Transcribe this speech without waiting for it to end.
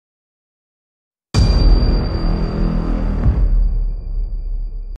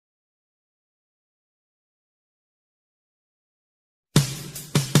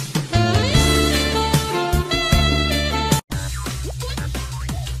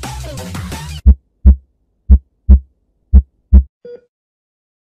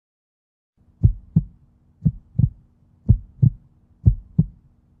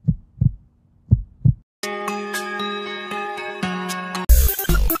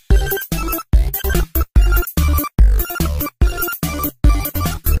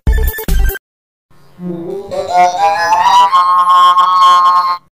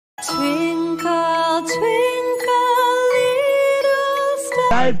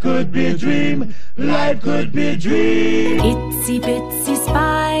could be a dream. Life could be a dream. Itsy bitsy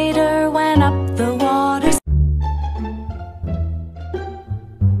spider went up the water.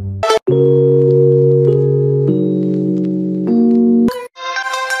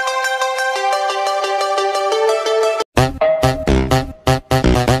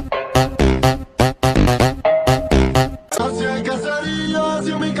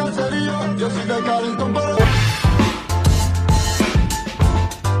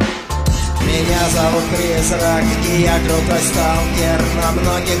 Меня зовут Призрак, и я крутой сталкер. На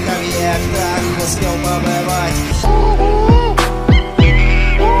многих объектах успел побывать.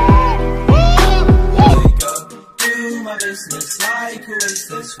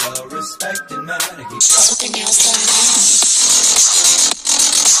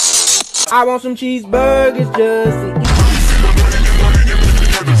 I want some cheeseburgers just to eat.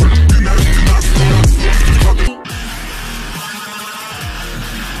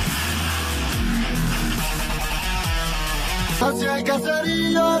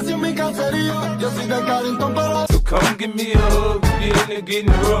 So come give me a hug, we in there getting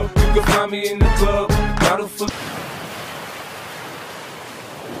rough. You can find me in the club, bottle full.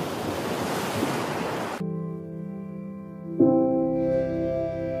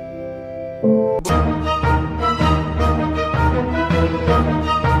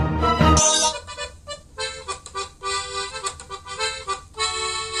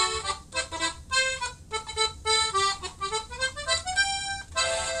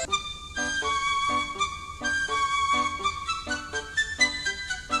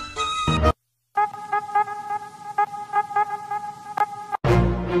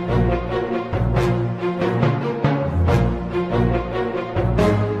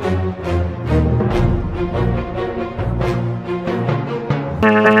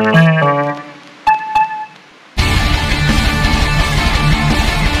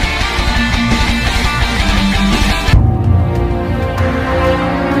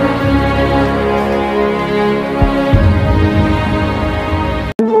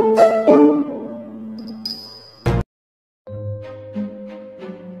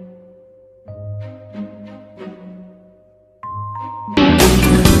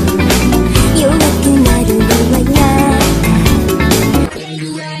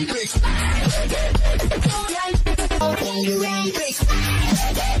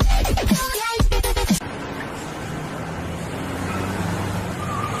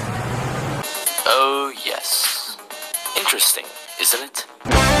 Oh yes. Interesting, isn't it?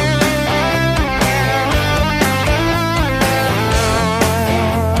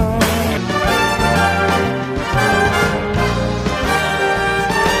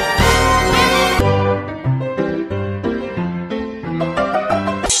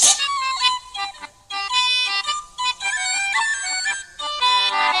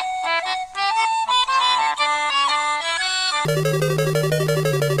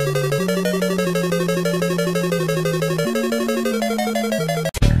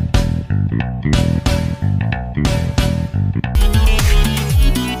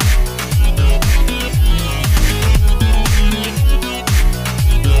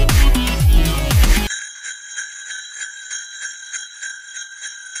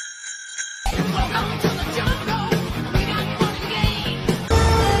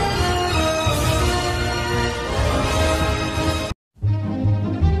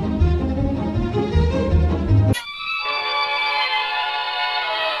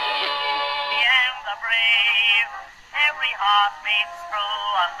 Every heart beats true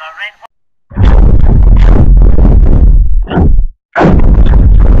on the red.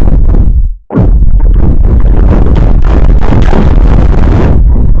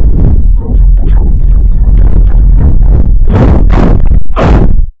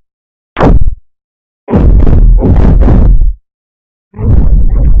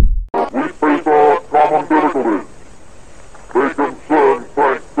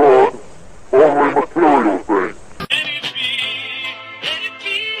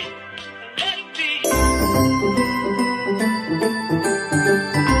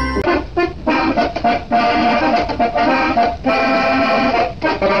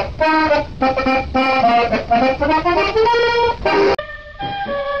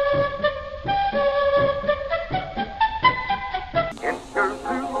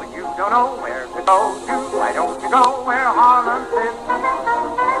 don't know where to go to. Why don't you go where Harlem sits?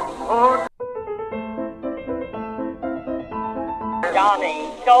 Oh. Johnny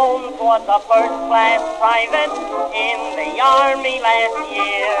Jones was a first-class private in the Army last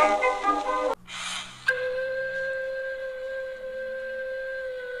year.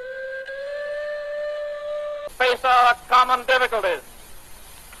 Face common difficulties.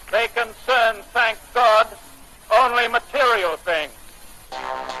 They concern, thank God, only material things.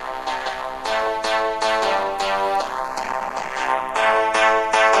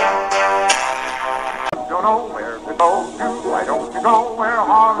 Don't know where to go to, why don't you go where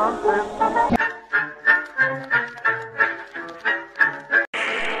Harlem is?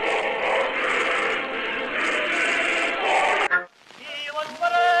 He was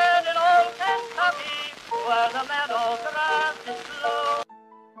born in old Kentucky, where the meadow grass is low.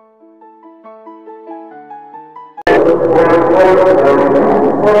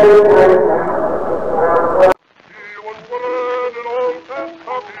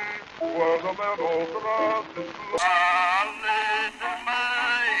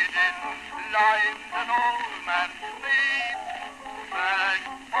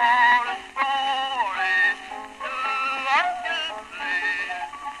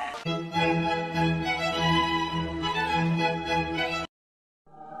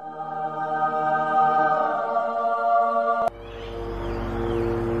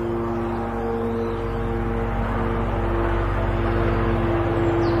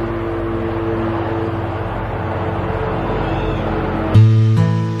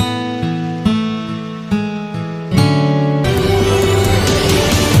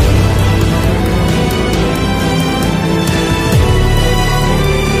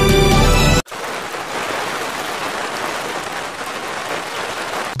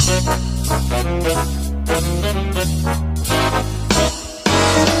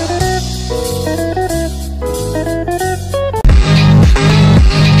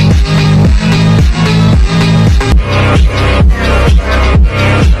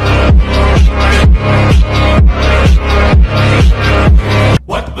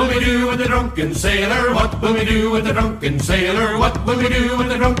 What will we do with the drunken sailor? What will we do with the drunken sailor? What will we do with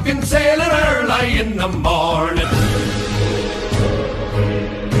the drunken sailor early in the morning?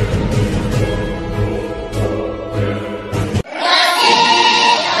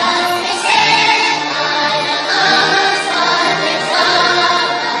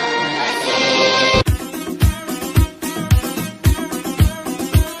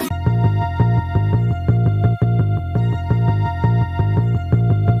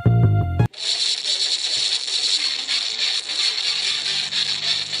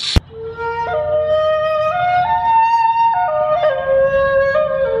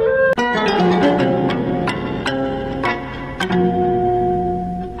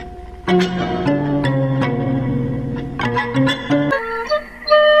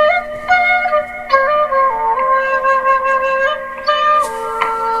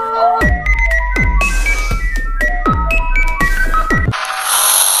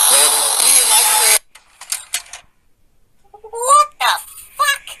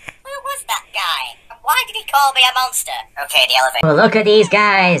 Call me a monster. Okay, the elevator. Well, look at these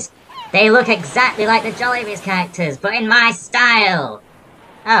guys. They look exactly like the Jollibee's characters, but in my style.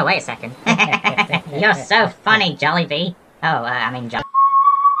 Oh, wait a second. You're so funny, Jollibee. Oh, I mean Jollibee.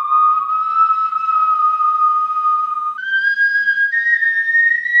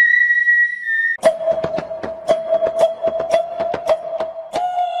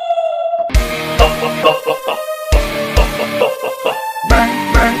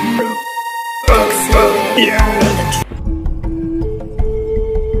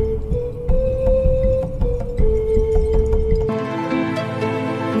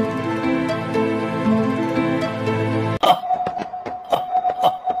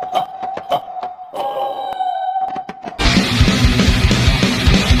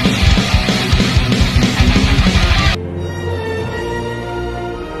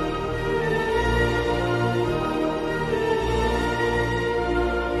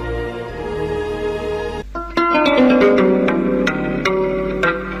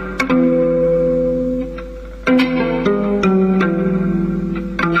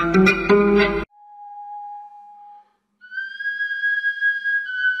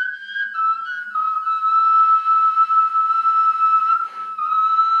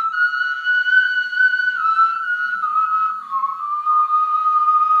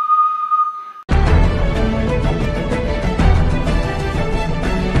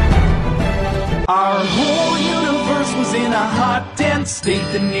 Our whole universe was in a hot, dense state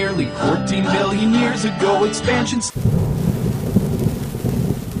that nearly 14 billion years ago expansion